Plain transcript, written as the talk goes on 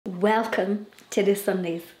Welcome to this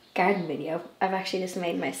Sunday's garden video. I've actually just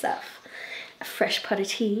made myself a fresh pot of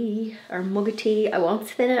tea or mug of tea. I won't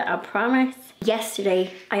spill it, I promise.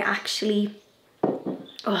 Yesterday I actually,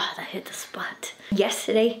 oh, that hit the spot.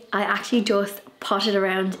 Yesterday I actually just potted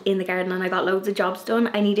around in the garden and I got loads of jobs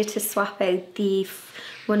done. I needed to swap out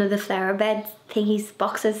one of the flower beds thingies,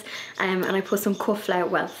 boxes, and I put some cut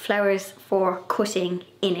flowers for cutting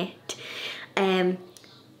in it.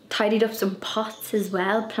 Tidied up some pots as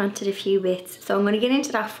well, planted a few bits. So I'm going to get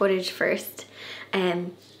into that footage first,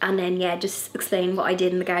 and then yeah, just explain what I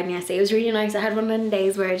did in the garden yesterday. It was really nice. I had one of them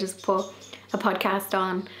days where I just put a podcast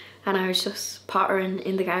on and I was just pottering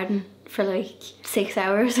in the garden for like 6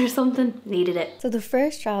 hours or something. Needed it. So the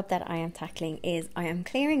first job that I am tackling is I am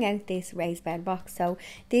clearing out this raised bed box. So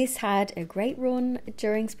this had a great run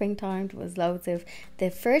during springtime. There was loads of, the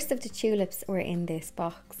first of the tulips were in this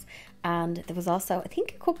box, and there was also I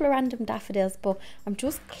think a couple of random daffodils, but I'm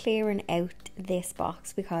just clearing out this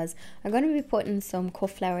box because I'm going to be putting some cut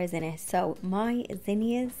flowers in it. So my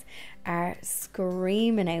zinnias are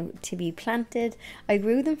screaming out to be planted. I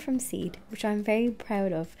grew them from seed, which I'm very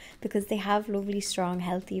proud of because they have lovely strong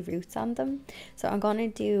healthy roots on them. So I'm going to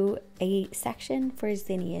do a section for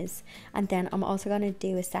zinnias, and then I'm also going to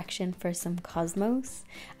do a section for some cosmos,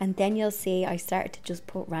 and then you'll see I started to just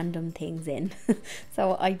put random things in.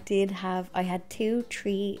 So I had 2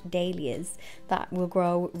 tree dahlias that will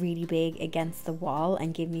grow really big against the wall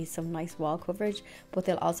and give me some nice wall coverage, but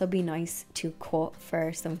they'll also be nice to cut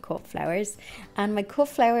for some cut flowers. And my cut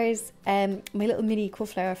flowers, my little mini cut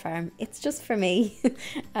flower farm, it's just for me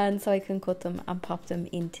and so I can cut them and pop them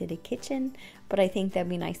into the kitchen, but I think they'd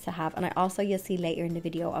be nice to have. And I also, you'll see later in the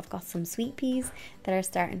video, I've got some sweet peas that are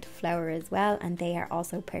starting to flower as well, and they are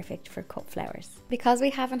also perfect for cut flowers. Because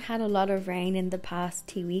we haven't had a lot of rain in the past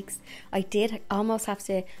 2 weeks, I did almost have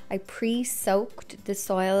to, I pre-soaked the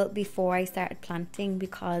soil before I started planting,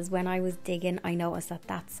 because when I was digging I noticed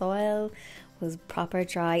that soil was proper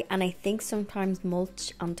dry, and I think sometimes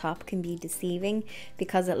mulch on top can be deceiving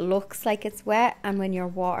because it looks like it's wet, and when you're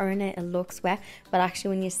watering it, it looks wet, but actually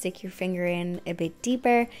when you stick your finger in a bit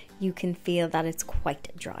deeper you can feel that it's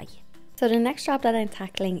quite dry. So the next job that I'm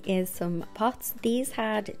tackling is some pots. These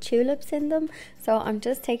had tulips in them, so I'm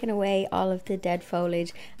just taking away all of the dead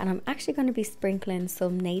foliage, and I'm actually going to be sprinkling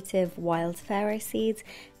some native wildflower seeds.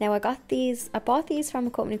 Now I bought these from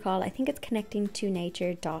a company called, I think it's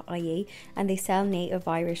connectingtonature.ie, and they sell native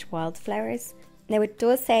Irish wildflowers. Now it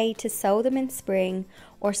does say to sow them in spring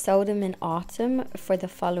or sow them in autumn for the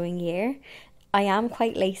following year. I am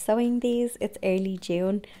quite late sowing these, it's early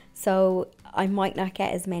June, so I might not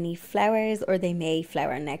get as many flowers, or they may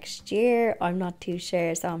flower next year, I'm not too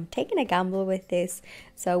sure. So I'm taking a gamble with this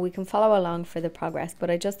so we can follow along for the progress, but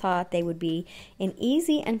I just thought they would be an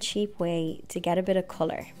easy and cheap way to get a bit of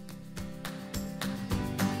colour.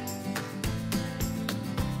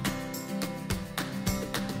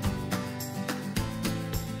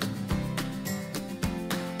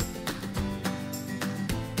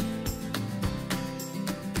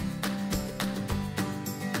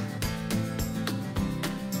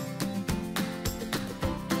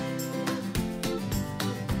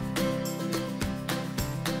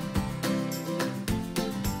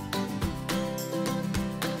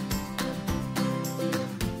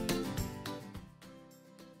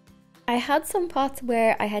 I had some pots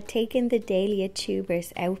where I had taken the dahlia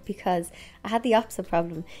tubers out because I had the opposite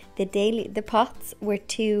problem. The pots were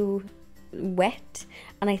too wet,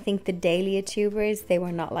 and I think the dahlia tubers, they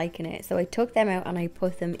were not liking it. So I took them out and I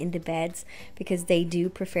put them in the beds because they do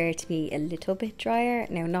prefer to be a little bit drier.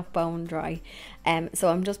 Now, not bone dry. So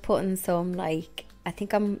I'm just putting some, like, I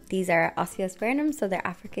think these are Osseospermum, so they're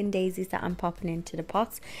African daisies that I'm popping into the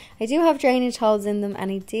pots. I do have drainage holes in them,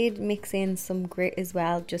 and I did mix in some grit as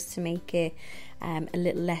well just to make it a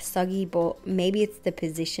little less soggy, but maybe it's the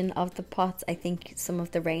position of the pots. I think some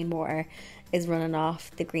of the rainwater is running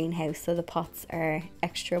off the greenhouse, so the pots are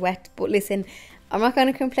extra wet. But listen, I'm not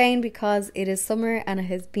going to complain because it is summer and it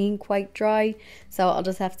has been quite dry, so I'll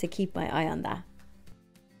just have to keep my eye on that.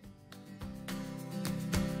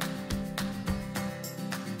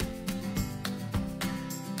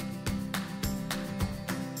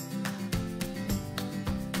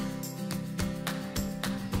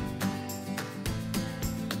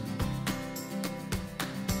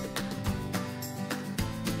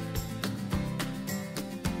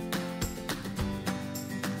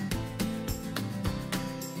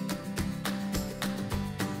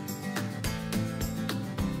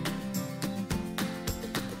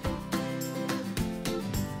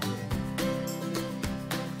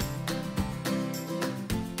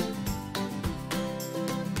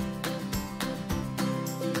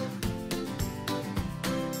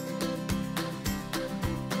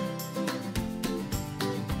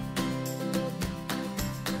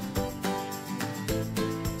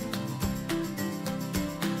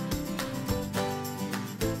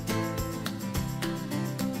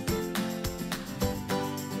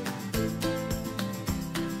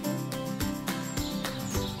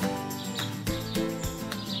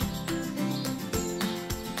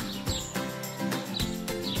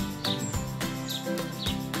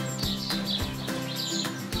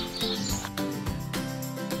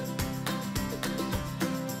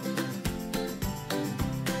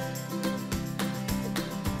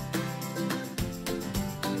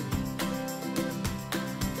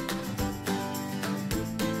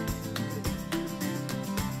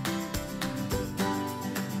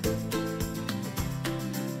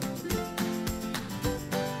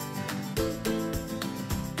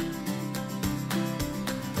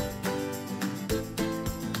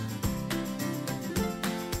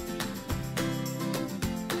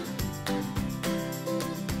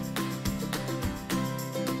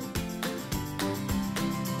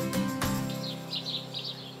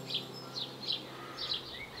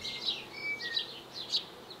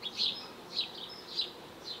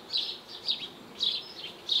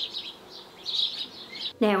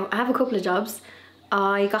 Now, I have a couple of jobs.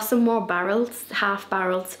 I got some more barrels, half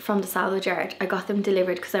barrels from the salvage yard. I got them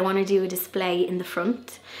delivered because I want to do a display in the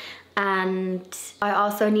front. And I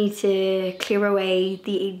also need to clear away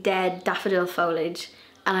the dead daffodil foliage.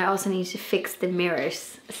 And I also need to fix the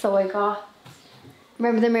mirrors. So I got,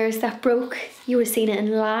 remember the mirrors that broke? You were seeing it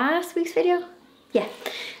in last week's video? Yeah.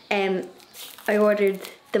 I ordered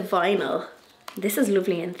the vinyl. This is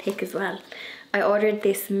lovely and thick as well. I ordered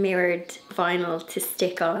this mirrored vinyl to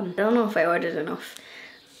stick on. I don't know if I ordered enough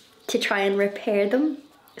to try and repair them.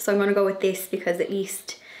 So I'm gonna go with this because at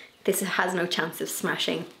least this has no chance of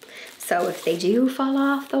smashing. So if they do fall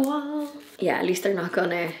off the wall, yeah, at least they're not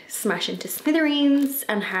gonna smash into smithereens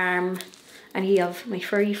and harm any of my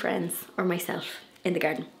furry friends or myself in the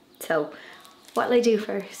garden. So what'll I do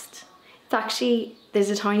first? It's actually, there's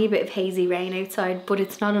a tiny bit of hazy rain outside, but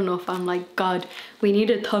it's not enough. I'm like, God, we need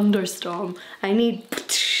a thunderstorm. I need,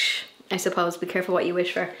 I suppose, be careful what you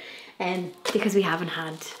wish for. Because we haven't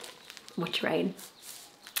had much rain.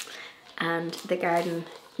 And the garden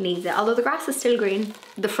needs it. Although the grass is still green.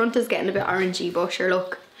 The front is getting a bit orangey, but sure,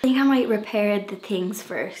 look. I think I might repair the things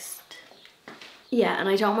first. Yeah, and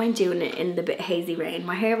I don't mind doing it in the bit hazy rain.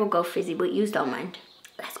 My hair will go frizzy, but you don't mind.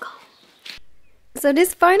 Let's go. So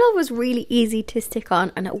this vinyl was really easy to stick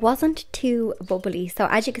on and it wasn't too bubbly. So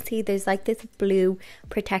as you can see, there's like this blue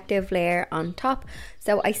protective layer on top.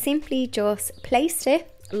 So I simply just placed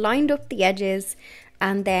it, lined up the edges,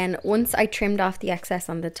 and then once I trimmed off the excess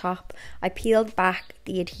on the top, I peeled back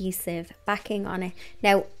the adhesive backing on it.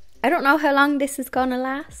 Now, I don't know how long this is gonna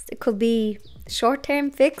last. It could be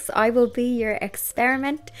short-term fix. I will be your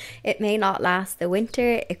experiment. It may not last the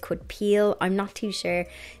winter. It could peel. I'm not too sure.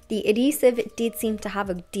 The adhesive did seem to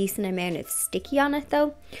have a decent amount of sticky on it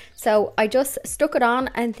though. So I just stuck it on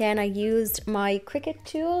and then I used my Cricut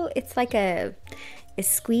tool. It's like a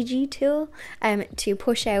squeegee tool to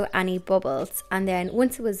push out any bubbles, and then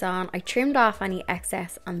once it was on, I trimmed off any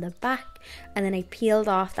excess on the back and then I peeled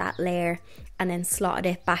off that layer and then slotted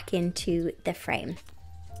it back into the frame.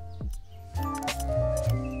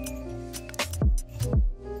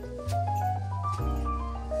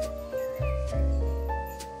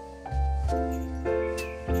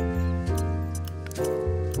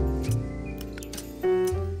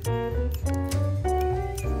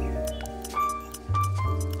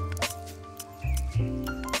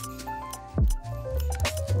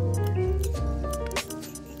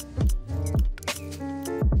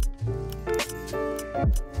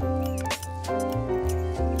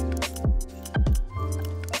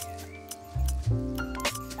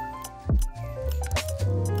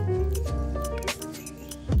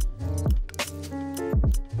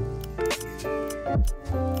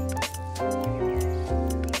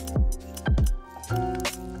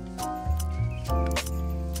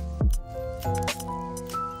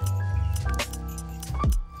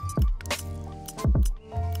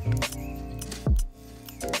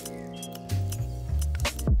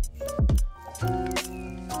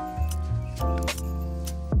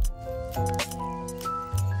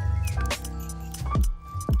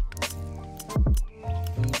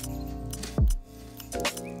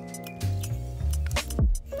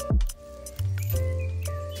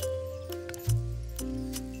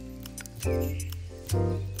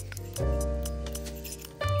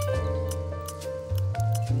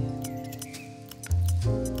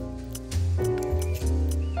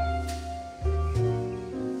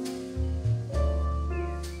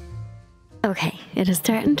 Okay, it is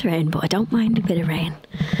starting to rain, but I don't mind a bit of rain.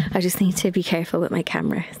 I just need to be careful with my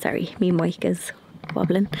camera. Sorry, my mic is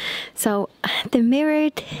wobbling. So the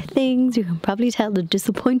mirrored things, you can probably tell the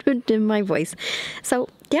disappointment in my voice. So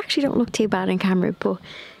they actually don't look too bad in camera, but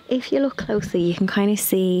if you look closely, you can kind of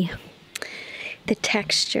see the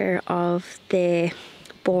texture of the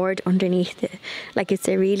board underneath it. Like it's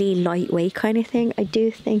a really lightweight kind of thing. I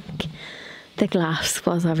do think the glass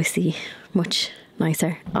was obviously much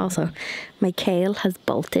nicer. Also, my kale has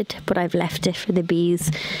bolted, but I've left it for the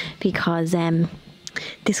bees because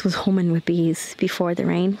this was humming with bees before the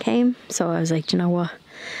rain came. So I was like, do you know what?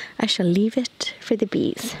 I shall leave it for the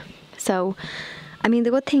bees. So, I mean,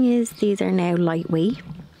 the good thing is these are now lightweight.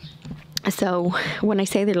 So when I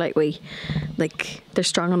say they're lightweight, like they're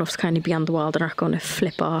strong enough to kind of be on the wall. They're not going to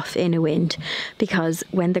flip off in a wind, because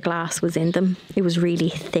when the glass was in them, it was really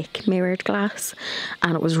thick mirrored glass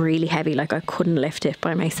and it was really heavy. Like I couldn't lift it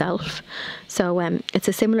by myself. So it's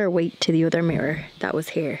a similar weight to the other mirror that was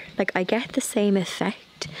here. Like I get the same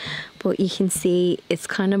effect, but you can see it's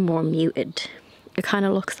kind of more muted. It kind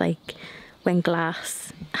of looks like when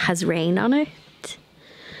glass has rain on it.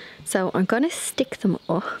 So I'm going to stick them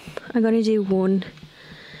up. I'm going to do one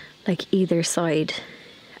like either side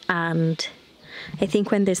And I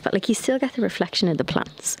think when there's, like, you still get the reflection of the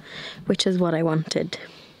plants, which is what I wanted.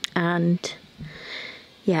 And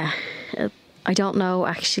yeah, I don't know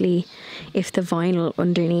actually if the vinyl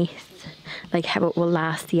underneath, like how it will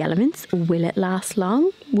last the elements. Will it last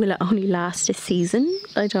long? Will it only last a season?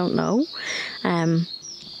 I don't know.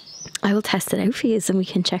 I will test it out for you and we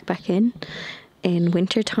can check back in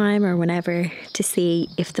winter time or whenever to see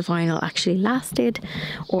if the vinyl actually lasted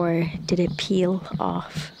or did it peel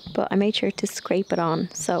off. But I made sure to scrape it on,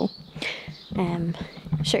 so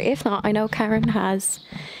sure, if not, I know Karen has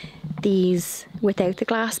these without the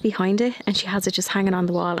glass behind it and she has it just hanging on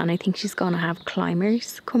the wall, and I think she's gonna have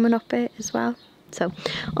climbers coming up it as well. So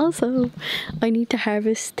also I need to I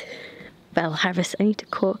need to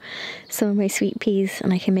cut some of my sweet peas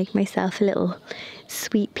and I can make myself a little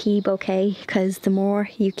sweet pea bouquet, because the more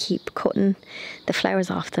you keep cutting the flowers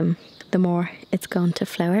off them, the more it's going to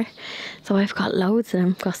flower. So I've got loads of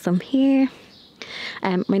them. Got some here.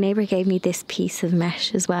 My neighbour gave me this piece of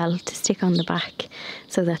mesh as well to stick on the back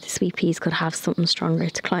so that the sweet peas could have something stronger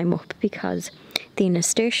to climb up, because the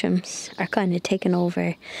nasturtiums are kind of taking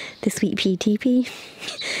over the sweet pea teepee.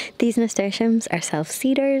 These nasturtiums are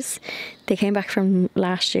self-seeders. They came back from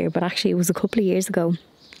last year, but actually it was a couple of years ago.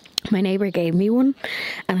 My neighbour gave me one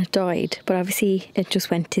and it died, but obviously it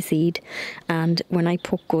just went to seed, and when I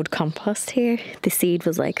put good compost here, the seed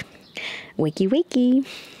was like wakey,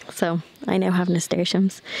 so I now have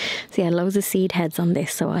nasturtiums. So yeah, loads of seed heads on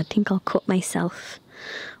this, so I think I'll cut myself.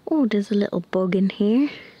 Oh, there's a little bug in here.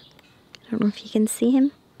 I don't know if you can see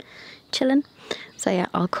him chilling. So yeah,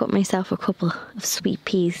 I'll cut myself a couple of sweet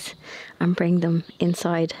peas and bring them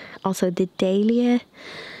inside. Also the dahlia,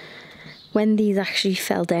 when these actually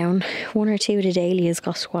fell down, one or two of the dahlias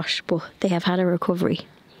got squashed, but they have had a recovery.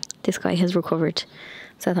 This guy has recovered,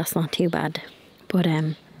 so that's not too bad. But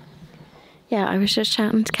yeah, I was just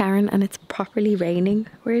chatting to Karen and it's properly raining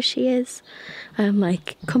where she is. I'm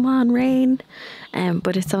like, come on, rain.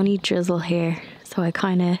 But it's only drizzle here, so I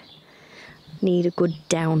kind of need a good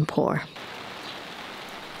downpour.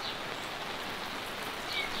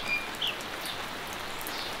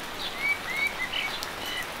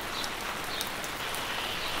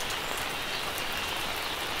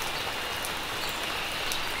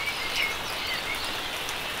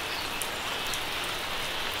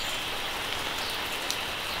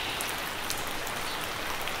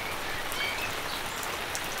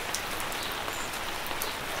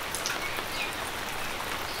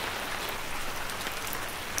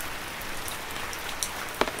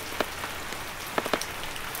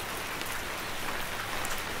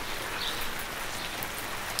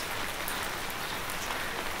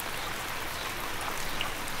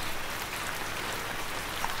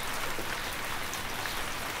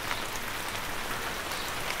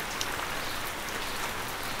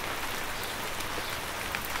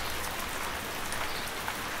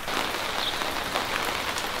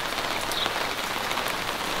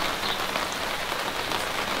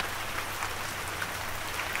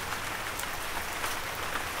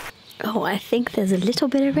 Oh, I think there's a little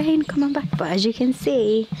bit of rain coming back, but as you can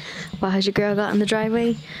see, what has your girl got in the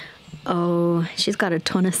driveway? Oh, she's got a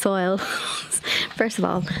ton of soil. First of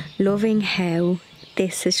all, loving how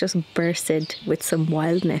this is just bursted with some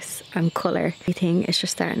wildness and colour. Everything is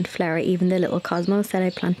just starting to flower, even the little cosmos that I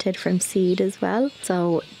planted from seed as well.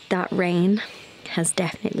 So that rain has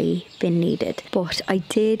definitely been needed. But I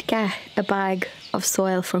did get a bag of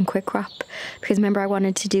soil from Quick Crop, because remember I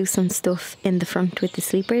wanted to do some stuff in the front with the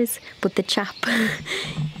sleepers, but the chap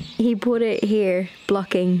he put it here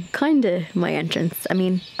blocking kind of my entrance. I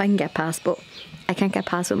mean, I can get past, but I can't get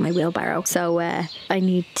past with my wheelbarrow, so I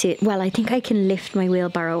need to, well, I think I can lift my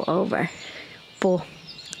wheelbarrow over, but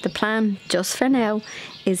the plan just for now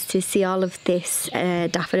is to see all of this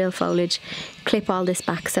daffodil foliage, clip all this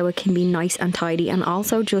back so it can be nice and tidy, and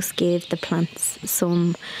also just give the plants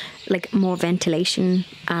some like more ventilation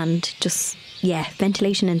and just, yeah,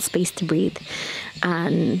 ventilation and space to breathe.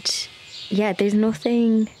 And yeah, there's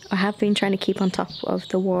nothing, I have been trying to keep on top of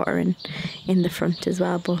the water in the front as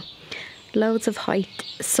well, but loads of height.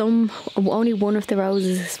 Only one of the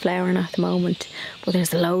roses is flowering at the moment, but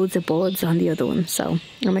there's loads of buds on the other one, so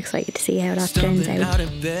I'm excited to see how that turns out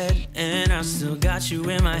of bed, and I still got you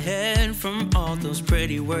in my head from all those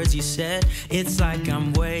pretty words you said. It's like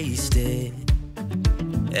I'm wasted.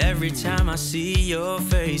 Every time I see your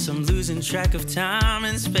face, I'm losing track of time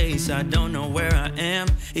and space. I don't know where I am.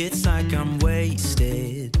 It's like I'm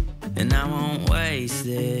wasted, and I won't waste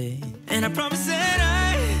it. And I promise that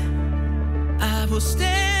I will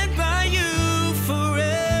stand by you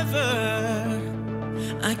forever.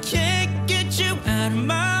 I can't get you out of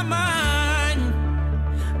my mind.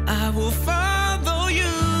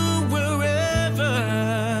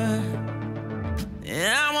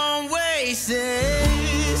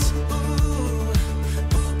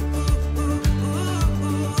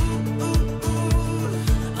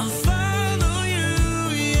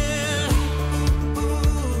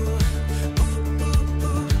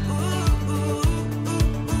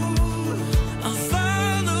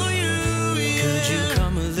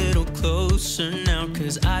 closer now,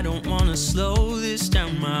 'cause I don't wanna slow this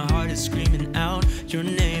down. My heart is screaming out your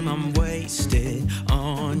name. I'm wasted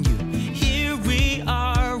on you. Here we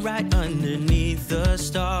are, right underneath the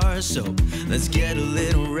stars. So let's get a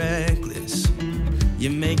little reckless.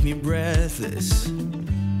 You make me breathless,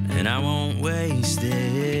 and I won't waste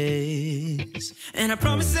this. And I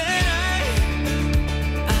promise that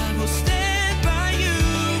I will stand by you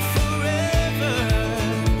forever.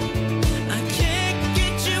 I can't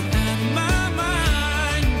get you out of my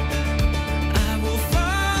mind. I will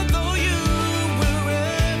follow you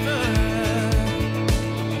wherever,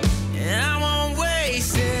 and I won't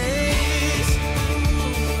waste this.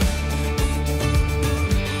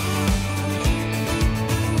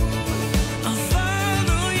 I'll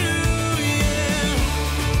follow you, yeah.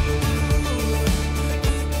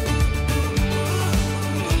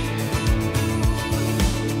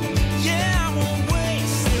 Yeah, I won't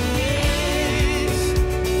waste this,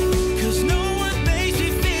 'cause no one makes me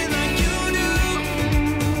feel like you do.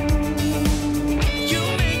 You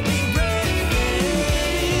make me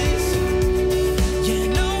breathless. Yeah,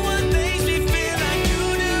 no one makes me feel like you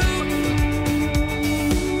do.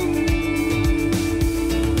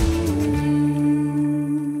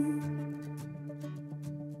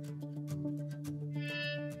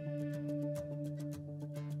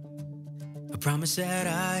 I promise that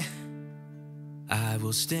I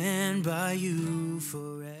will stand by you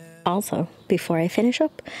forever. Also, before I finish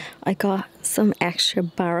up, I got some extra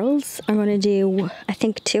barrels. I'm going to do, I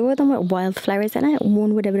think, 2 of them with wildflowers in it,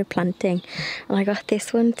 1 with a bit of planting. And I got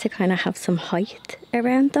this one to kind of have some height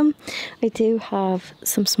around them. I do have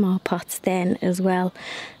some small pots then as well.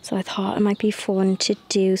 So I thought it might be fun to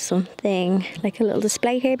do something like a little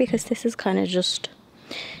display here, because this is kind of just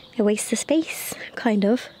a waste of space, kind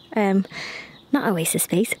of. Not a waste of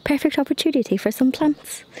space, perfect opportunity for some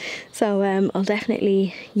plants. So I'll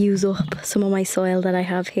definitely use up some of my soil that I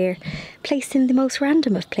have here, placed in the most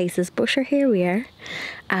random of places, but sure, here we are.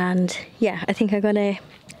 And yeah, I think I'm gonna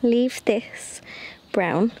leave this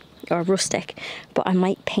brown or rustic, but I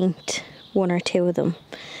might paint 1 or 2 of them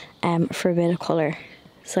for a bit of colour.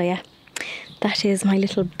 So yeah, that is my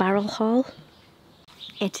little barrel haul.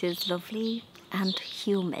 It is lovely and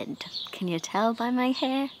humid. Can you tell by my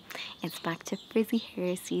hair? It's back to frizzy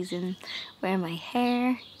hair season, where my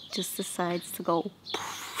hair just decides to go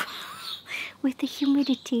with the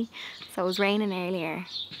humidity. So it was raining earlier.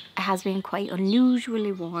 It has been quite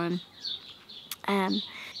unusually warm. And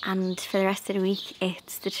for the rest of the week,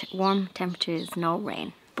 it's the warm temperatures, no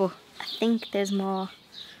rain. But I think there's more.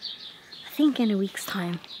 I think in a week's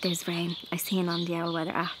time there's rain. I seen on the owl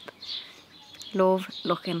weather app. Love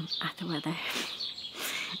looking at the weather.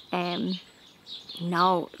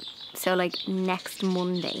 No, so like next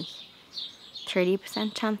Monday,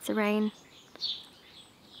 30% chance of rain.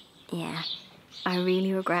 Yeah, I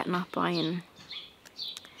really regret not buying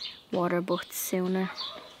water butts sooner.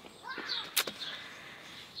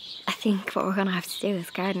 I think what we're gonna have to do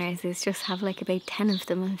as gardeners is just have like about 10 of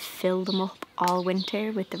them and fill them up all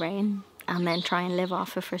winter with the rain, and then try and live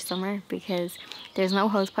off it for summer, because there's no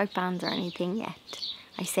hosepipe bans or anything yet.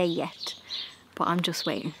 I say yet, but I'm just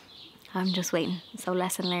waiting. So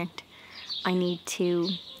lesson learned. I need to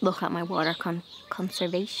look at my water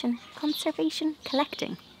conservation,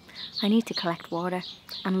 collecting. I need to collect water,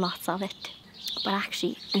 and lots of it. But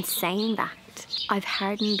actually, in saying that, I've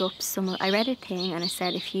hardened up some. I read a thing and it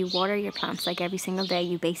said if you water your plants like every single day,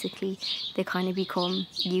 they kind of become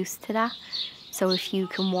used to that. So if you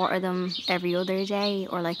can water them every other day,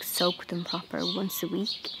 or like soak them proper once a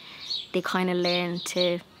week, they kind of learn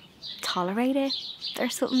to tolerate it or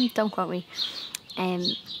something, don't quote me.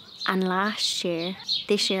 And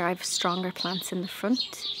this year I have stronger plants in the front,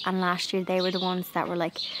 and last year they were the ones that were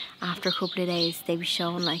like, after a couple of days they were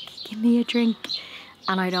showing like, give me a drink,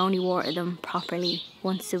 and I'd only water them properly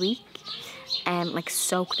once a week, like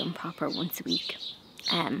soak them proper once a week.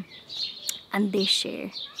 And this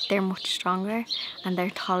year they're much stronger, and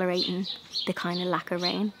they're tolerating the kind of lack of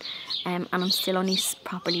rain. And I'm still only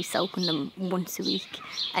properly soaking them once a week.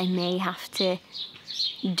 I may have to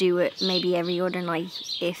do it maybe every other night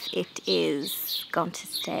if it is going to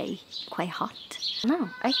stay quite hot. No,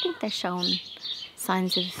 I think they're showing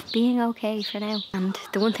signs of being okay for now. And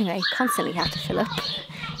the one thing I constantly have to fill up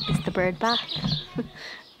is the bird bath.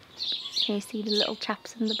 Can you see the little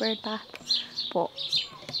chaps in the bird bath? But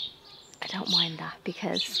I don't mind that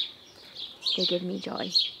because they give me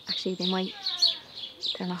joy. Actually,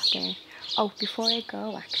 they're not there. Oh, before I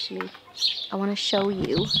go, actually, I want to show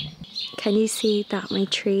you. Can you see that my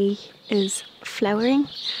tree is flowering?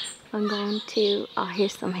 I'm going to, oh,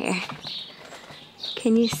 here's some here.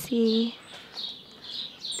 Can you see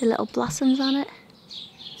the little blossoms on it.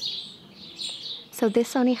 So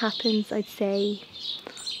this only happens, I'd say,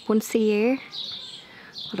 once a year.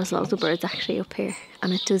 Well, there's loads of birds actually up here,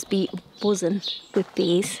 and it does be buzzing with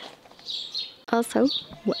bees. Also,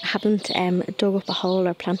 haven't dug up a hole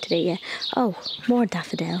or planted it yet. Oh, more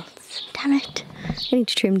daffodils. Damn it. I need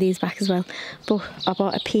to trim these back as well. But I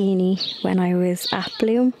bought a peony when I was at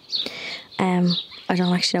Bloom. I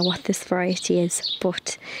don't actually know what this variety is,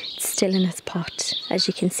 but it's still in its pot, as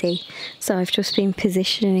you can see. So I've just been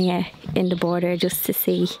positioning it in the border just to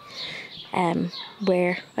see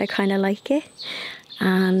where I kind of like it.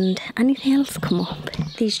 And anything else come up.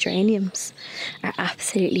 These geraniums are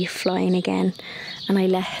absolutely flying again. And I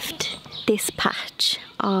left this patch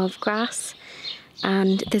of grass,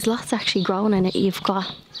 and there's lots actually growing in it. You've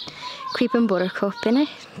got creeping buttercup in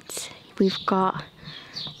it. We've got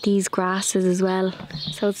these grasses as well.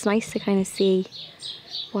 So it's nice to kind of see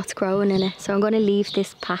what's growing in it. So I'm going to leave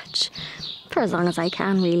this patch for as long as I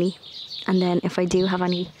can, really. And then if I do have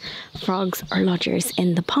any frogs or lodgers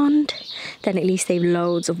in the pond, then at least they've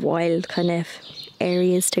loads of wild kind of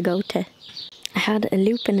areas to go to. I had a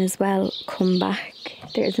lupin as well come back.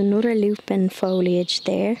 There's another lupin foliage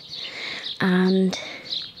there, and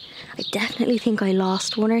I definitely think I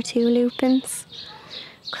lost 1 or 2 lupins,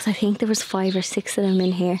 because I think there was 5 or 6 of them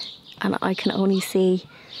in here, and I can only see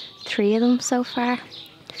 3 of them so far.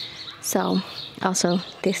 So also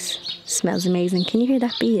this smells amazing. Can you hear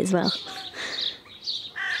that bee as well?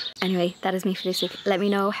 Anyway, that is me for this week. Let me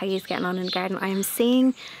know how you're getting on in the garden. I am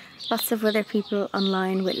seeing lots of other people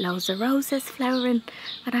online with loads of roses flowering,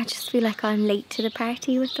 and I just feel like I'm late to the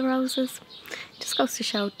party with the roses. Just goes to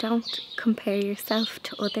show, don't compare yourself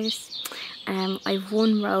to others. I've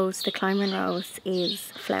one rose, the climbing rose,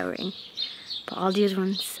 is flowering, but all the other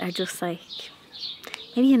ones are just like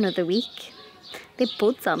maybe another week. They have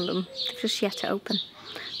buds on them, they've just yet to open,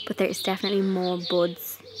 but there is definitely more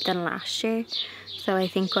buds than last year. So I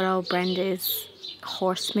think good old Brenda's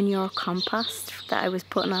horse manure compost that I was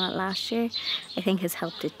putting on it last year, I think has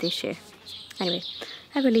helped it this year. Anyway,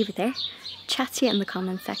 I will leave it there. Chat to you in the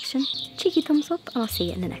comment section. Cheeky thumbs up, and I'll see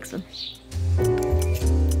you in the next one.